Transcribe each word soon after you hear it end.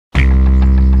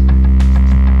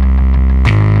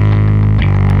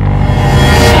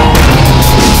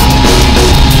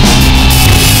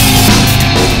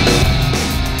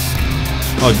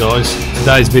Hi guys,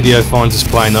 today's video finds us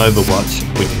playing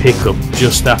Overwatch with pickup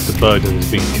just after Bowden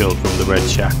has been killed from the Red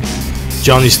Shack.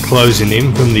 John is closing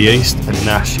in from the east and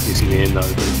Nash is near Nova.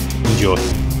 Enjoy.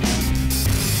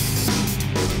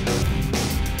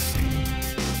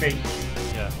 Me.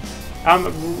 Yeah. I'm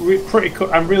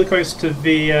really close to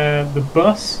the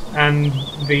bus and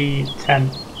the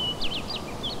tent.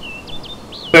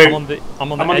 So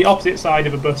I'm on the opposite side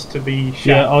of a bus to the shack.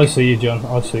 Yeah, I see you, John.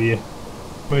 I see you.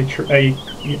 A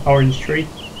orange tree.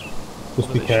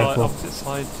 Just be careful. Opposite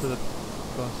side to the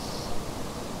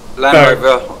bus. Land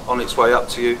Rover on its way up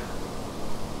to you.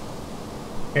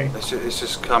 Okay. It's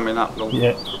just coming up long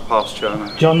past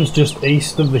China. John's just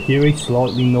east of the Huey,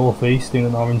 slightly northeast in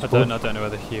an orange bush. I don't know where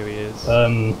the Huey is.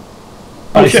 Oh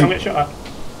shit, I'm getting shot at.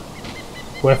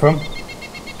 Where from?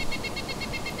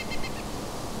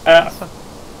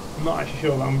 I'm not actually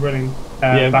sure, but I'm running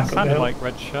back up the sounded hill. like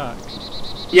Red Shack.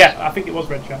 Yeah, I think it was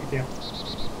Red Shack, yeah.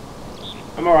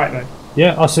 I'm alright though.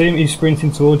 Yeah, I see him, he's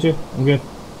sprinting towards you. I'm good.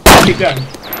 Keep going.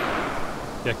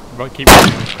 Yeah, right, keep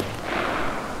going.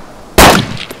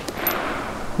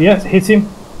 Yeah, hit him.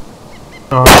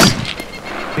 Nice.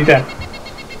 He's dead.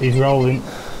 He's rolling.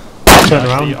 Turn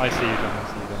around. I see you, John. I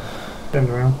see you, John. Turn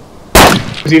around.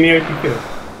 Is he in the open field?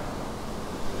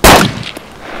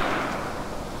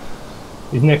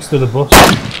 He's next to the bus.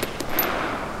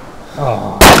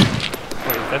 Oh.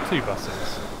 Wait, is there two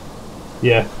buses?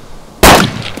 Yeah.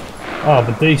 Oh,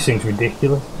 but these things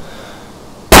ridiculous.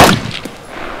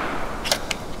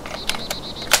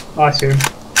 I see him.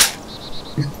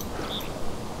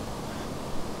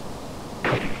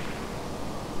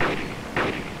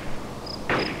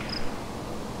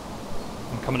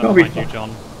 I'm coming up behind you,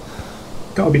 John.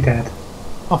 Gotta be dead. I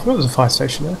forgot there was a fire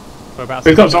station there.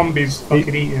 We've got zombies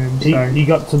fucking eating him, so... He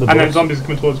got to the bus. And then zombies are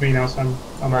coming towards me now, so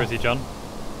I'm Where is he, John?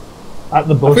 At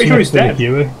the bus next to the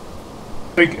Huey.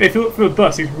 Like, if you look for the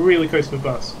bus, he's really close to the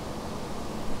bus.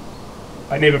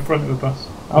 Like near the front of the bus.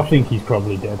 I think he's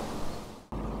probably dead.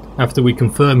 After we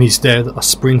confirm he's dead, I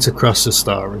sprint across the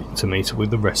Starry to meet up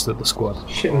with the rest of the squad.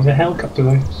 Shit, there's a helicopter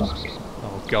though. Fuck.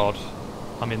 Oh god.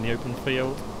 I'm in the open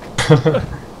field.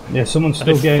 Yeah, someone's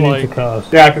still getting into cars.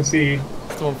 Yeah, I can see you.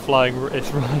 Someone flying, it's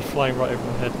flying right over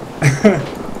my head.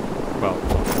 Well,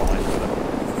 not flying, but...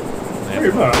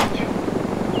 Very much.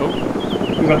 Oh.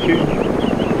 Who's that shooting?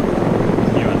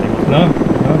 You, Andy. No.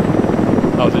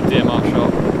 That was a DMR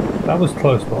shot. That was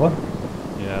close by.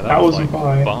 Yeah, that was wasn't like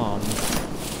by. Barn.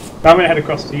 I'm gonna head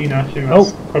across to you now, actually.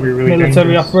 That's probably really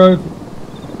military dangerous. off-road.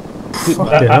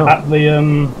 At the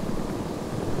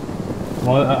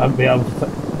well, I'd be able to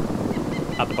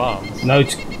At the barns? no,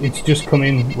 it's just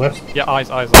coming west. Yeah, eyes.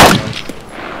 I'll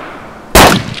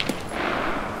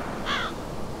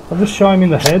just shot him in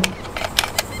the head.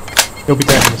 He'll be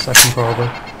dead in a second, probably.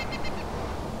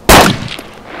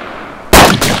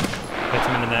 Hit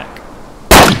him in the neck.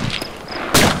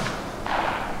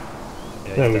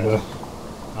 Yeah, There we dead. go.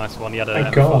 Nice one, he had a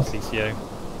Thank God. CCO.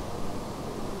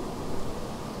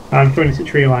 I'm going into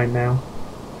tree line now.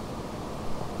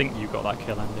 I think you got that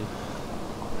kill, Andy.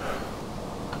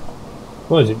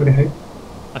 What is it? What do you think?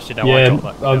 Actually, no, Yeah, I got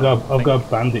that kill. I've got a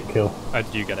bandit kill. Oh,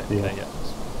 did you get it? Yeah. Okay, yeah.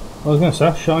 I was going to say,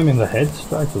 I shot him in the head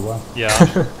straight away. Yeah, I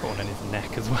got one in his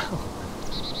neck as well.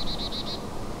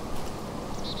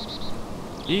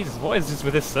 Jesus, what is this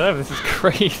with this server? This is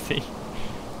crazy.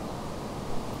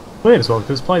 Weird as well,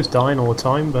 because players dying all the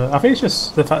time, but I think it's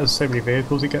just the fact there's so many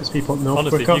vehicles, it gets people up north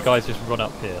Honestly, quicker. if you guys just run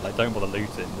up here, like, don't bother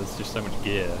looting, there's just so much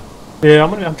gear. Yeah,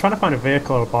 I'm trying to find a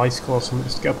vehicle or a bicycle or something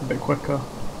just to get up a bit quicker.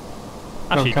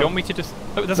 Actually, Okay. do you want me to just...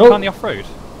 Oh, there's a car on the off-road.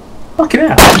 Fucking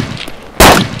hell!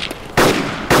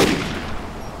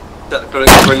 That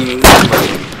green.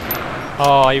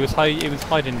 Oh, he was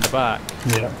hiding in the back.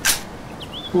 Yeah.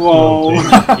 Whoa!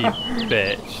 Lucky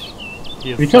bitch.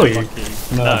 He is Did he so kill you? lucky.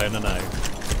 No.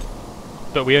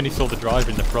 But we only saw the driver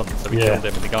in the front, so we killed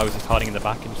him, and the guy was just hiding in the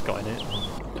back and just got in it.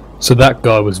 So that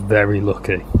guy was very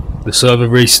lucky. The server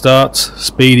restarts,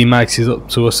 Speedy makes it up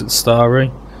to us at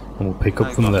Starry, and we'll pick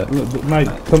up from there. Look, mate,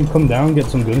 come down, get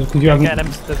some guns, because you haven't...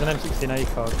 There's an M16A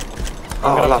card.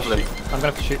 Oh, lovely. I'm gonna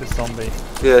have to shoot this zombie.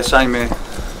 Yeah, same here.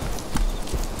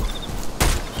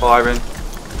 Firing.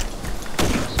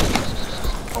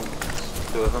 Oh,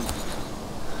 two of them.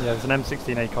 Yeah, there's an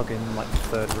M16A cog in like the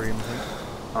third room, I think.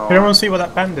 Oh. Can everyone see what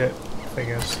that bandit thing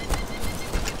is?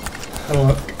 Oh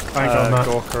look. I got that.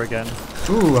 Gorka again.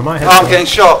 Ooh, I might have Oh, I'm getting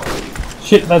shot.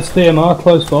 Shit, that's DMR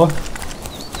close by.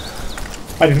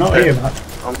 I did not hear that.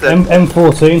 I'm dead.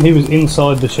 M14, he was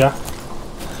inside the shack.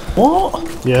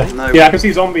 What? Yeah. No, Yeah, I can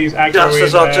see zombies just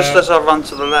aggroing. just as I run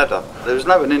to the ladder. There was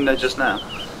no one in there just now.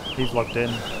 He's logged in.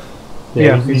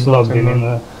 Yeah, he's logged in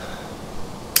there.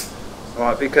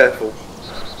 Right, be careful.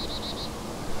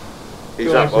 He's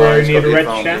Feel up like we're high, he's near got the the red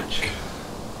advantage. shack.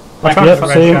 I Back yep, to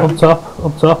the see red him, shack.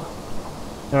 up top.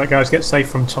 Alright guys, get safe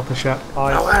from top of shack. Oh,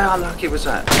 how unlucky was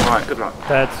that? Right, good luck.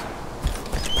 Dead.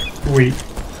 We.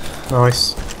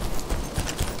 Nice.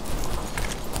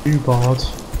 Too bad.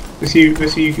 This you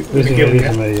This is kill,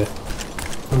 yeah? me, yeah.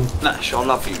 Nash, I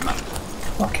love you, man.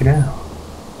 Fucking hell.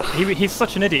 He's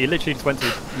such an idiot. He literally just went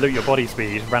to loot your body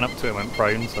speed, ran up to him, went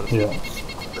prone. So Yeah.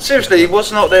 Seriously, he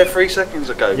was not there 3 seconds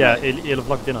ago. yeah, man. he'll have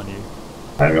logged in on you.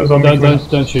 That was on me.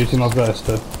 Don't shoot him, I've got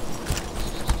Esther.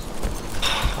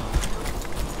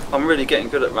 I'm really getting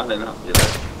good at running up, you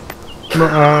know.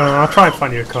 I'll try and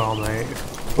find you a car, mate.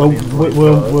 Well,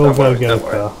 we'll Don't go worry, get a don't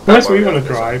worry. car. Unless we want to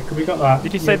drive, because we got that.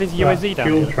 Did you say there's that UAZ down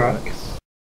fuel here? truck.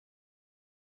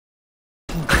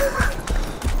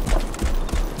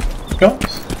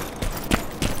 Cops?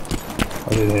 I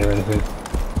didn't hear anything.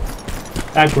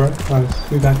 Aggro. Nice.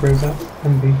 Who's aggro's that?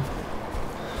 MB.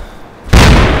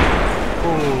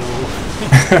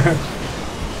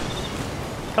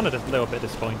 Kind of a little bit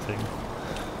disappointing.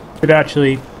 Did it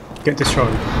actually get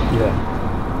destroyed? Yeah.